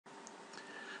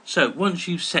So once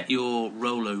you've set your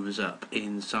rollovers up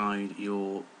inside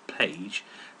your page,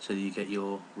 so that you get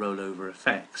your rollover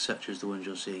effects such as the ones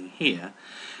you're seeing here,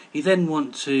 you then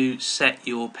want to set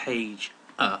your page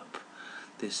up,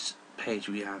 this page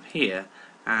we have here,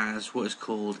 as what is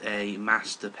called a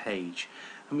master page.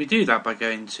 And we do that by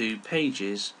going to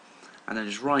Pages and then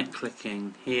just right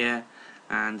clicking here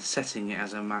and setting it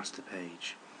as a master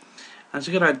page. And it's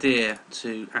a good idea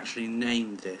to actually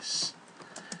name this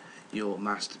your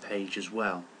master page as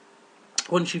well.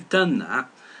 Once you've done that,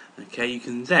 okay, you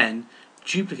can then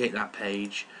duplicate that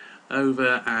page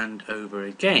over and over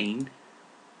again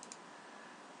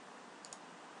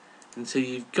until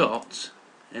you've got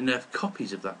enough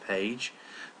copies of that page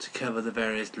to cover the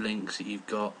various links that you've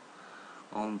got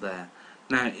on there.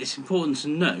 Now, it's important to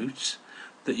note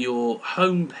that your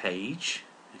home page,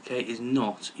 okay, is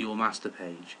not your master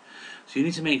page. So you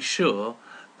need to make sure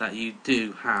that you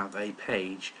do have a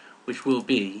page which will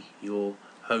be your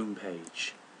home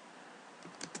page.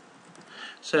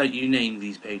 So you name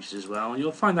these pages as well, and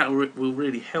you'll find that will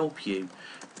really help you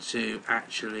to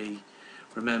actually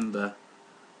remember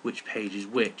which page is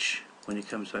which when it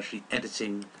comes to actually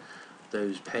editing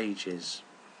those pages.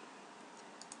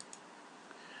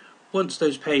 Once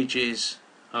those pages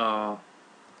are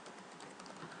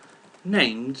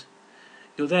named,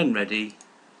 you're then ready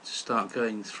to start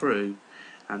going through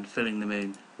and filling them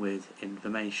in with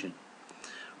information.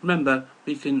 Remember,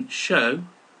 we can show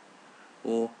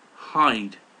or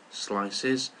hide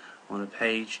slices on a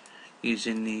page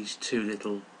using these two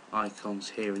little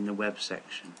icons here in the web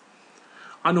section.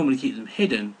 I normally keep them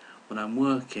hidden when I'm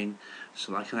working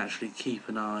so that I can actually keep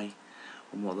an eye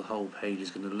on what the whole page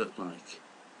is going to look like.